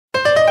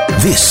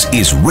This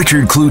is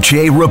Richard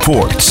Cloutier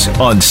Reports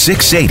on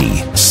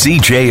 680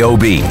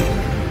 CJOB.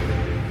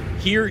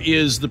 Here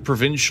is the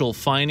provincial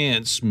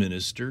finance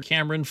minister,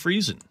 Cameron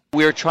Friesen.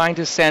 We're trying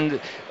to send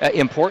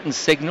important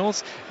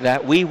signals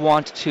that we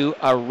want to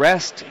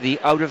arrest the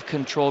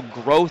out-of-control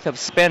growth of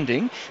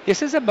spending.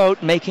 This is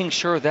about making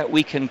sure that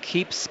we can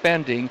keep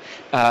spending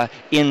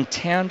in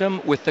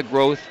tandem with the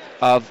growth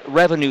of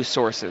revenue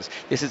sources.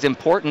 This is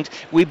important.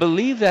 We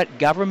believe that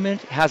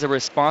government has a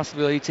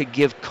responsibility to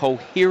give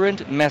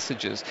coherent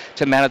messages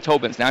to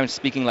Manitobans. Now I'm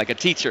speaking like a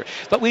teacher,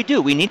 but we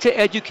do. We need to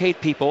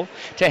educate people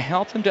to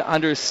help them to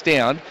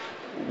understand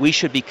we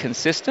should be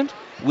consistent,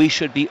 we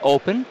should be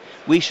open,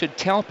 we should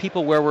tell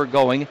people where we're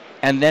going,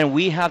 and then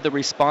we have the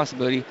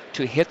responsibility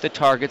to hit the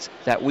targets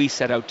that we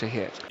set out to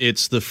hit.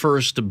 It's the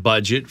first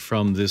budget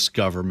from this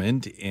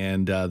government,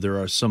 and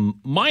there are some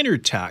minor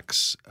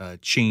tax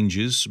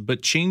changes,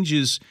 but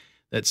changes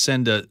that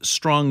send a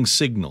strong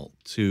signal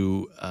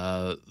to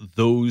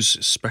those,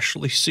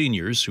 especially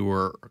seniors, who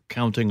are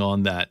counting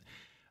on that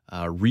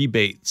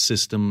rebate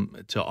system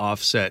to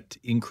offset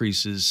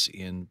increases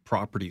in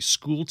property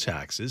school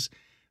taxes.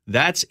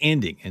 That's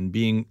ending and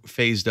being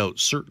phased out,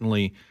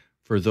 certainly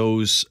for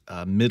those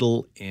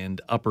middle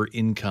and upper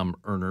income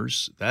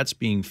earners. That's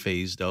being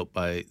phased out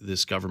by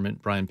this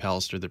government. Brian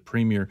Pallister, the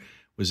premier,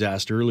 was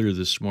asked earlier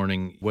this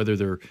morning whether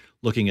they're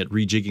looking at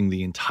rejigging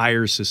the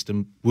entire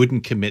system.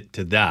 Wouldn't commit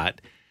to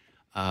that.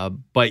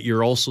 But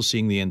you're also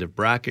seeing the end of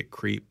bracket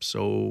creep.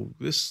 So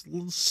this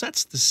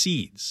sets the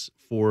seeds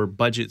for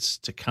budgets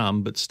to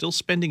come, but still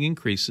spending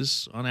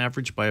increases on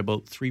average by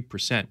about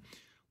 3%.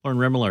 Lauren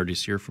Remillard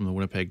is here from the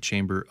Winnipeg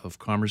Chamber of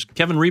Commerce.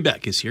 Kevin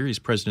Rebeck is here. He's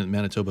president of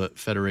Manitoba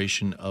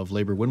Federation of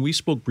Labour. When we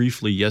spoke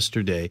briefly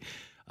yesterday,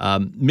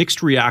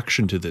 mixed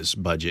reaction to this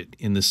budget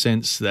in the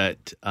sense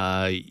that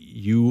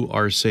you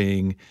are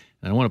saying, and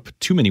I don't want to put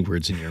too many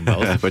words in your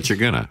mouth. But you're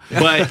going to.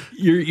 But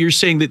you're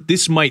saying that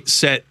this might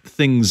set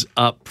things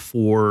up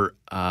for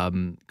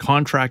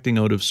contracting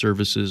out of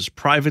services,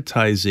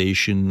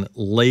 privatization,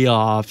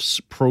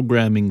 layoffs,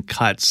 programming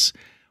cuts.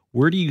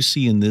 Where do you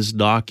see in this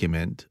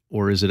document,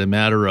 or is it a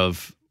matter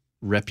of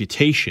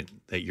reputation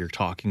that you're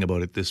talking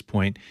about at this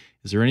point?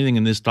 Is there anything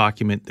in this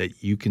document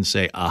that you can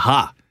say,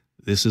 aha,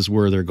 this is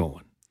where they're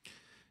going?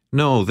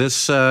 No,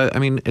 it's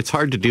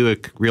hard to do a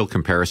real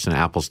comparison,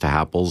 apples to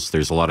apples.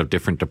 There's a lot of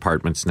different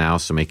departments now,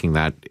 so making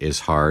that is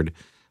hard.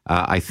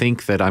 I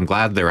think that I'm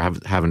glad there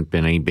haven't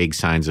been any big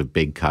signs of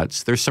big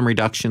cuts. There's some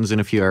reductions in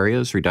a few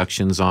areas,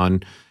 reductions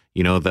on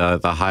the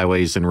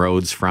highways and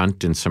roads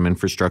front and some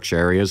infrastructure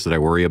areas that I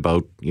worry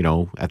about,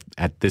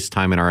 at this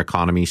time in our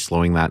economy,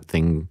 slowing that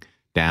thing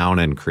down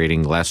and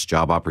creating less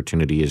job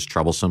opportunity is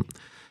troublesome.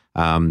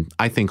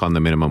 I think on the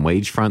minimum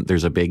wage front,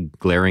 there's a big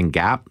glaring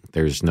gap.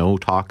 There's no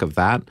talk of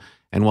that.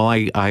 And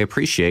while I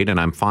appreciate and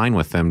I'm fine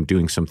with them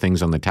doing some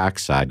things on the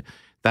tax side,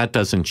 that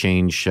doesn't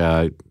change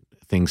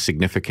things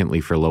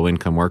significantly for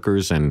low-income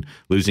workers, and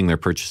losing their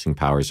purchasing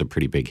power is a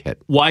pretty big hit.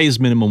 Why is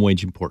minimum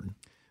wage important?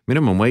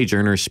 Minimum wage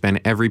earners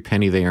spend every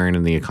penny they earn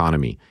in the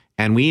economy.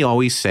 And we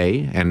always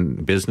say,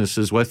 and business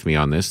is with me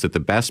on this, that the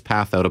best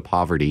path out of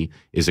poverty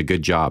is a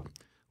good job.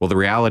 Well, the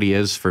reality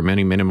is for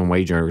many minimum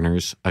wage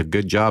earners, a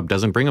good job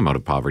doesn't bring them out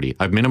of poverty.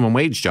 A minimum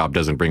wage job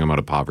doesn't bring them out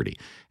of poverty.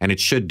 And it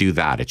should do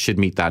that. It should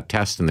meet that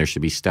test, and there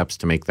should be steps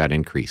to make that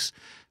increase.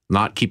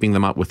 Not keeping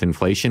them up with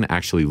inflation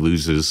actually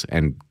loses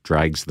and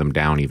drags them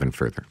down even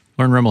further.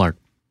 Lauren Remillard.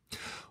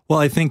 Well,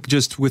 I think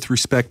just with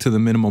respect to the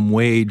minimum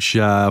wage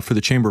for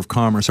the Chamber of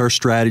Commerce, our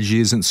strategy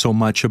isn't so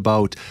much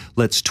about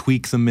let's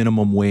tweak the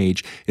minimum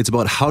wage. It's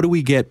about how do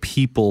we get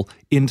people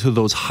into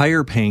those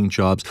higher paying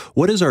jobs?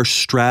 What is our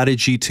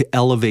strategy to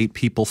elevate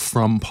people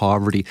from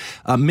poverty?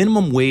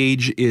 Minimum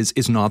wage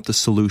is not the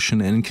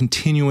solution, and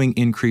continuing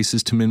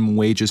increases to minimum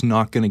wage is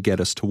not going to get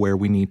us to where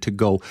we need to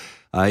go.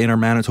 In our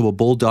Manitoba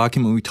Bold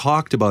document, we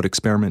talked about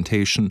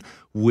experimentation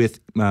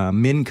with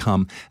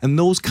Mincome and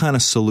those kind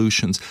of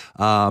solutions.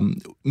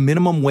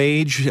 Minimum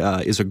wage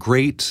is a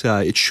great,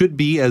 it should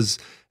be as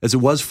it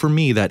was for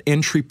me, that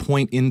entry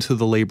point into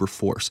the labor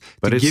force.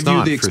 But it's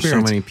not for so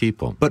many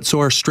people. But so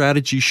our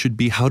strategy should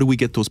be, how do we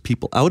get those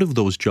people out of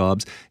those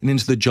jobs and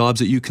into the jobs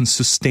that you can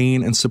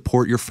sustain and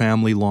support your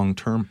family long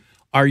term?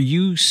 Are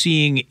you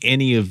seeing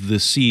any of the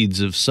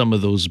seeds of some of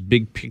those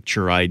big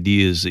picture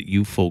ideas that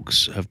you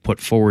folks have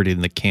put forward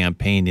in the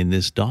campaign in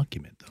this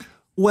document, though?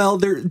 Well,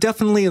 they're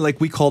definitely,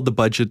 like we called the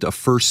budget, a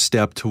first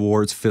step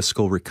towards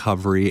fiscal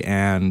recovery,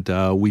 and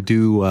we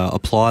do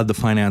applaud the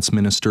finance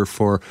minister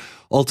for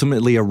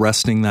ultimately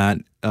arresting that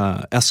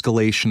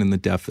escalation in the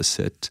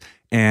deficit.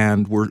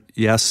 And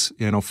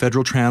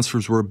federal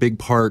transfers were a big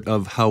part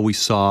of how we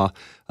saw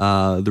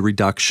the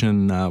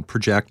reduction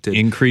projected.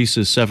 Increase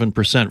is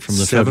 7% from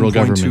the federal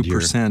government here.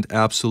 7.2%,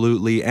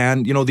 absolutely.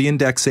 And, the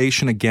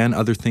indexation, again,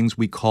 other things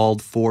we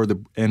called for,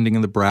 the ending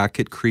of the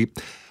bracket creep.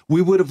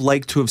 We would have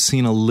liked to have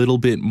seen a little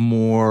bit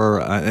more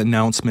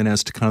announcement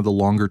as to kind of the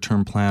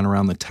longer-term plan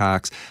around the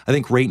tax. I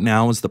think right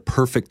now is the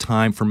perfect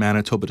time for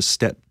Manitoba to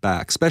step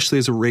back, especially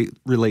as it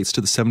relates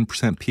to the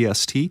 7%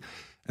 PST.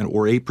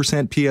 or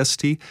 8%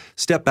 PST,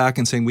 step back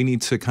and saying we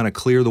need to kind of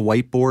clear the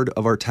whiteboard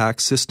of our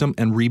tax system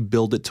and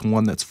rebuild it to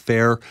one that's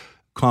fair,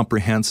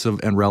 comprehensive,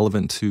 and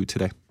relevant to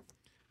today.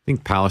 I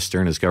think Pallister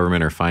and his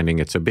government are finding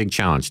it's a big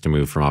challenge to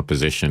move from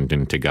opposition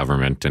into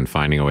government and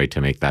finding a way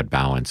to make that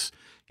balance.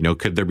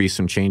 Could there be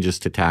some changes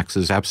to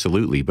taxes?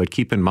 Absolutely. But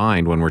keep in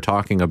mind, when we're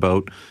talking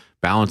about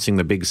balancing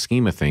the big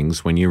scheme of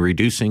things, when you're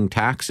reducing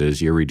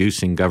taxes, you're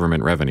reducing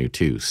government revenue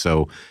too.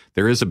 So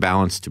there is a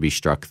balance to be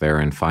struck there,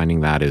 and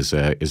finding that is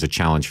a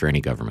challenge for any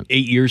government.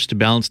 8 years to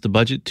balance the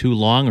budget, too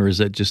long, or is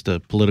that just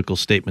a political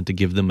statement to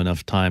give them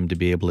enough time to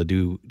be able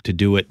to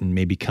do it and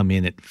maybe come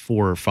in at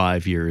 4 or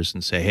 5 years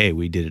and say, hey,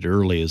 we did it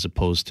early, as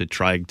opposed to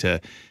trying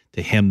to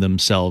hem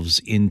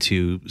themselves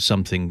into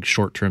something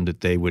short-term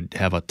that they would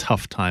have a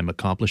tough time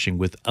accomplishing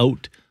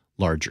without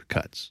larger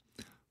cuts?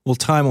 Well,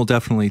 time will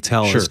definitely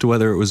tell as to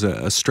whether it was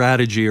a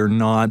strategy or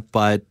not,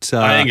 but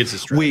I think it's a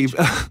strategy.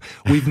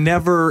 We've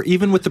never,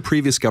 even with the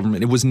previous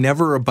government, it was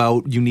never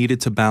about you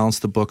needed to balance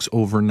the books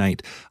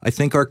overnight. I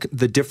think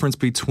the difference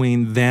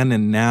between then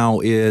and now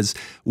is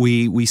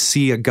we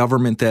see a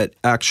government that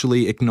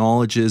actually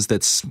acknowledges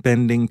that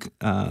spending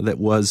that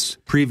was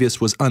previous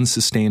was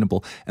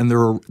unsustainable, and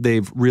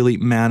they've really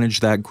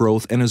managed that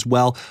growth, and as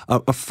well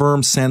a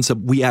firm sense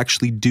of we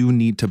actually do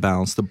need to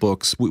balance the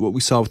books. What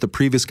we saw with the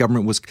previous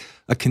government was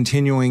a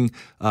continuing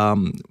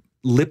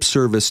lip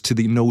service to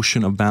the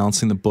notion of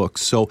balancing the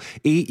books. So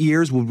 8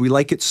 years, would we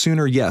like it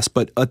sooner? Yes.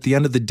 But at the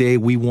end of the day,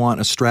 we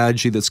want a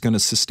strategy that's going to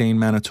sustain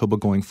Manitoba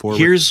going forward.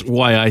 Here's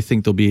why I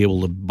think they'll be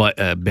able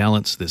to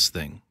balance this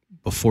thing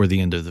before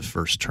the end of the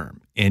first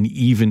term and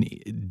even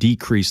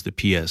decrease the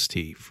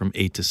PST from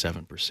 8 to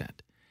 7%.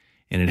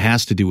 And it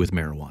has to do with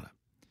marijuana.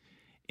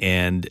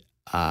 And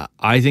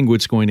I think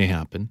what's going to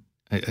happen,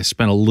 I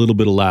spent a little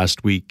bit of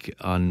last week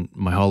on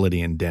my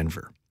holiday in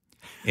Denver.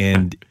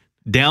 And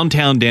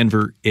downtown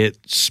Denver, it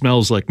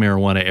smells like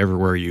marijuana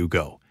everywhere you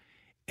go.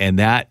 And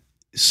that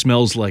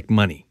smells like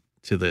money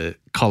to the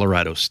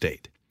Colorado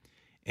state.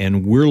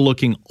 And we're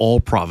looking, all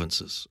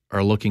provinces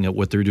are looking at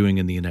what they're doing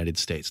in the United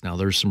States. Now,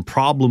 there's some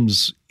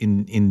problems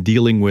in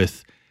dealing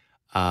with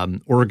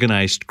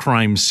organized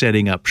crime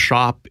setting up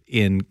shop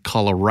in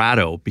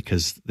Colorado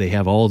because they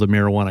have all the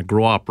marijuana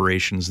grow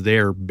operations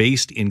there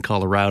based in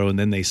Colorado, and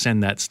then they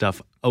send that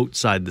stuff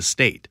outside the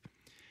state.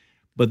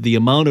 But the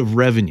amount of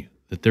revenue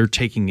that they're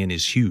taking in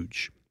is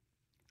huge.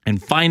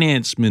 And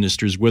finance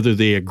ministers, whether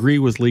they agree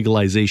with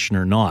legalization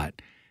or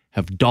not,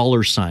 have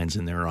dollar signs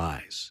in their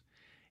eyes.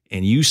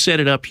 And you set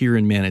it up here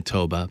in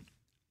Manitoba,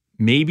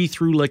 maybe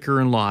through liquor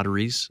and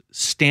lotteries,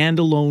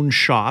 standalone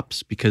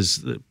shops,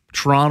 because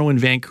Toronto and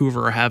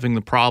Vancouver are having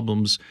the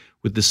problems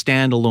with the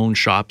standalone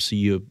shops. So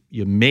you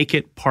make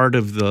it part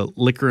of the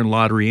liquor and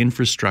lottery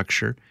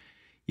infrastructure.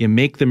 You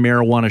make the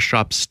marijuana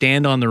shops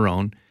stand on their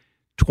own,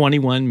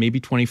 21, maybe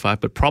 25,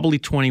 but probably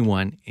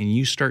 21, and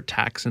you start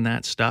taxing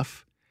that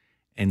stuff,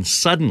 and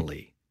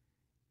suddenly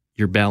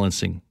you're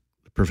balancing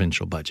the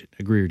provincial budget.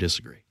 Agree or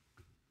disagree?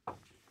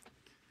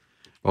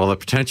 Well, the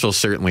potential's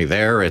certainly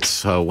there.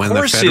 It's when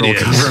the federal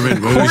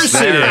government moves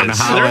there. And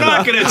how they're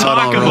not going to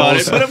talk about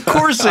it, but of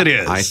course it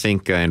is. I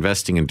think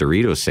investing in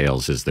Dorito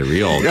sales is the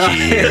real key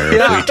here.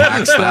 If we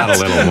tax that a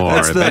little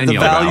more, then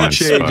you'll balance.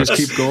 The value chain, just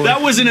keep going.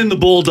 That wasn't in the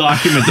Bull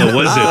document, though,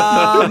 was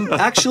it?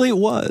 Actually, it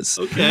was.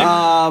 Okay.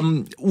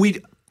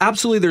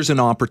 Absolutely, there's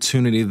an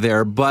opportunity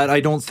there, but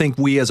I don't think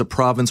we as a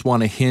province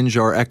want to hinge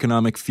our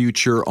economic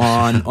future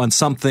on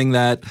something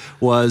that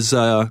was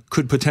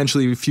could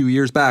potentially a few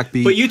years back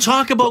be. But you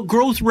talk about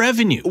growth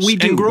revenues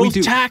and growth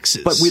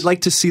taxes. But we'd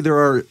like to see there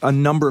are a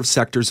number of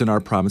sectors in our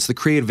province: the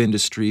creative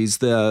industries,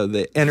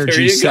 the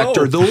energy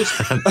sector. Those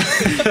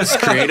it's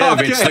creative.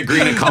 Okay. It's the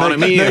green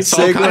economy. It's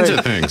all kinds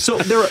of things. So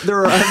there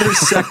are other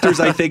sectors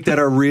I think that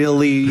are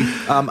really.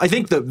 I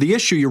think the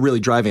issue you're really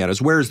driving at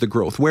is where is the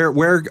growth? Where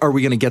are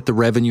we going to get the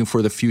revenue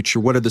for the future?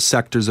 What are the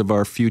sectors of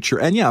our future?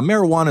 And yeah,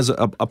 marijuana is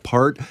a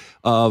part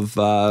of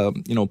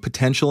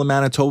potential in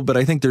Manitoba, but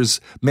I think there's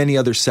many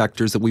other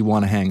sectors that we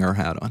want to hang our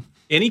hat on.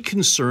 Any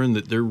concern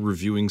that they're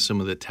reviewing some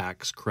of the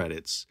tax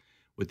credits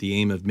with the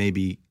aim of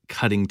maybe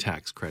cutting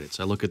tax credits?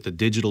 I look at the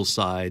digital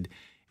side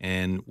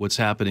and what's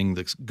happening,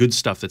 the good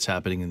stuff that's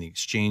happening in the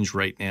exchange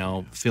right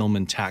now, film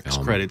and tax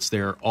credits,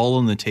 they're all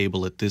on the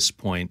table at this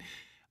point.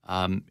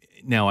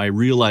 Now, I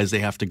realize they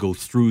have to go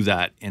through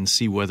that and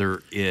see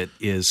whether it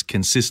is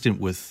consistent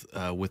with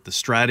the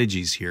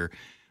strategies here.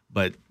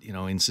 But,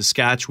 in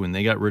Saskatchewan,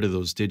 they got rid of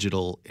those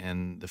digital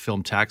and the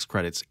film tax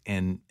credits,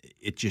 and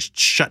it just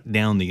shut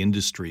down the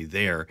industry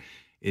there.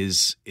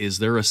 Is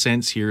there a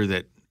sense here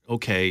that,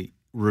 okay,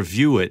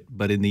 review it,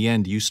 but in the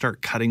end, you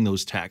start cutting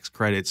those tax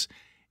credits,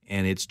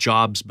 and it's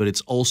jobs, but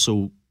it's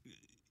also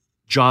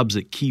jobs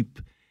that keep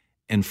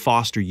and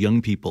foster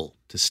young people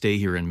to stay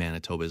here in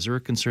Manitoba. Is there a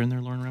concern there,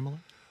 Lauren Remiller?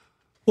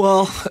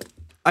 Well,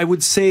 I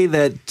would say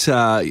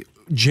that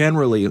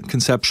generally,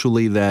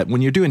 conceptually, that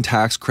when you're doing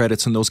tax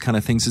credits and those kind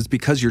of things, it's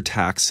because your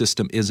tax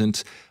system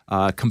isn't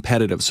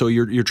competitive. So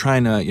you're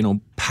trying to,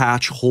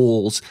 patch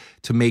holes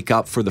to make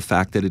up for the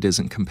fact that it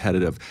isn't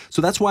competitive.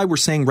 So that's why we're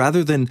saying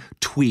rather than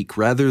tweak,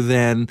 rather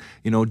than,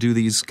 do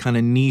these kind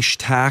of niche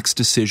tax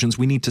decisions,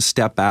 we need to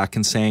step back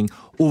and saying,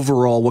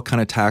 overall, what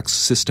kind of tax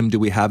system do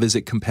we have? Is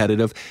it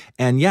competitive?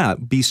 And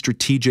be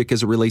strategic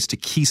as it relates to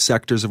key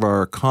sectors of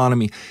our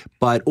economy.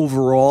 But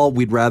overall,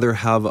 we'd rather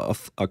have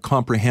a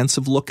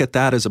comprehensive look at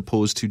that as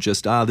opposed to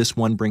just, this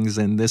one brings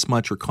in this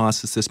much or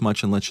costs us this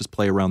much, and let's just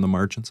play around the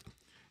margins.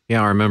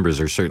 Yeah, our members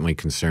are certainly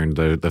concerned.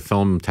 The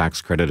film tax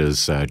credit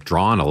has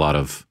drawn a lot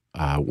of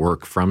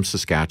work from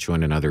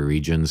Saskatchewan and other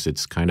regions.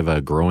 It's kind of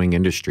a growing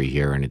industry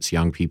here, and it's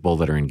young people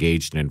that are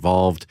engaged and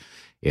involved.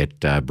 It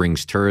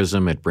brings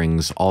tourism. It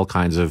brings all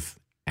kinds of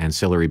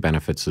ancillary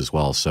benefits as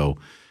well. So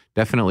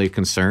definitely a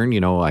concern.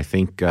 I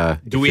think...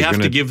 Do we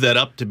have to give that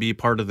up to be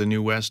part of the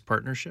New West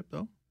partnership,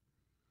 though?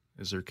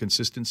 Is there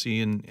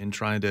consistency in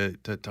trying to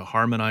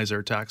harmonize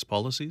our tax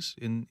policies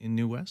in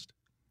New West?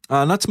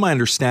 Not to my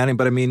understanding,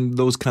 but I mean,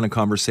 those kind of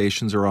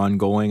conversations are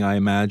ongoing, I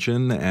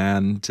imagine.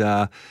 And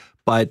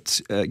but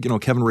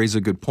Kevin raised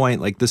a good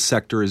point. Like, this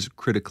sector is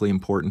critically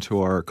important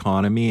to our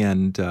economy,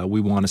 and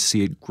we want to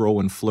see it grow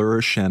and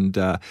flourish. And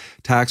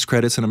tax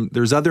credits, and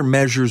there's other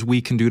measures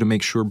we can do to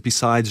make sure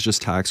besides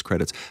just tax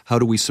credits. How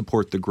do we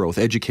support the growth?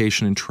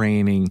 Education and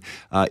training,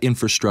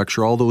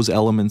 infrastructure, all those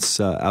elements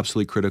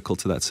absolutely critical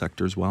to that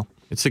sector as well.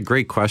 It's a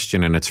great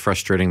question, and it's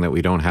frustrating that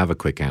we don't have a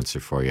quick answer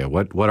for you.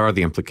 What are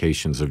the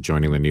implications of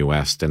joining the New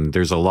West? And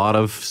there's a lot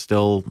of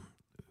still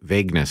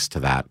vagueness to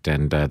that,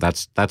 and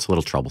that's a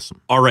little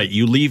troublesome. All right,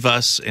 you leave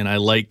us, and I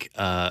like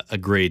a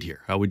grade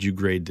here. How would you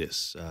grade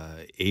this?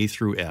 A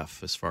through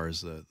F as far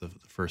as the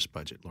first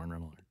budget, Lauren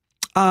Remillard?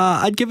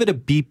 I'd give it a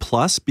B+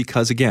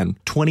 because, again,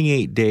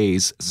 28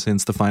 days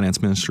since the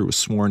finance minister was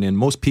sworn in.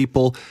 Most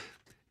people...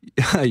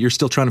 You're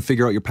still trying to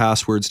figure out your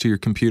passwords to your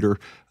computer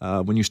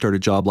when you start a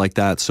job like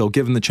that. So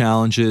given the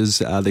challenges,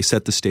 they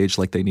set the stage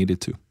like they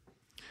needed to.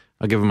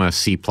 I'll give them a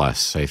C+. I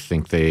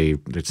think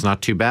it's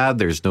not too bad.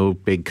 There's no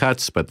big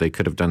cuts, but they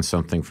could have done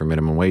something for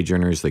minimum wage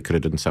earners. They could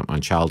have done something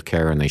on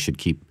childcare, and they should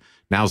keep...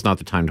 Now's not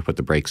the time to put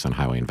the brakes on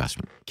highway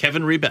investment.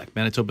 Kevin Rebeck,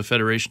 Manitoba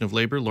Federation of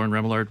Labour, Lauren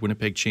Remillard,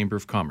 Winnipeg Chamber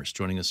of Commerce,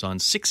 joining us on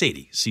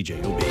 680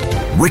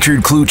 CJOB.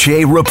 Richard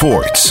Cloutier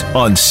reports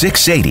on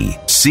 680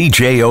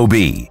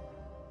 CJOB.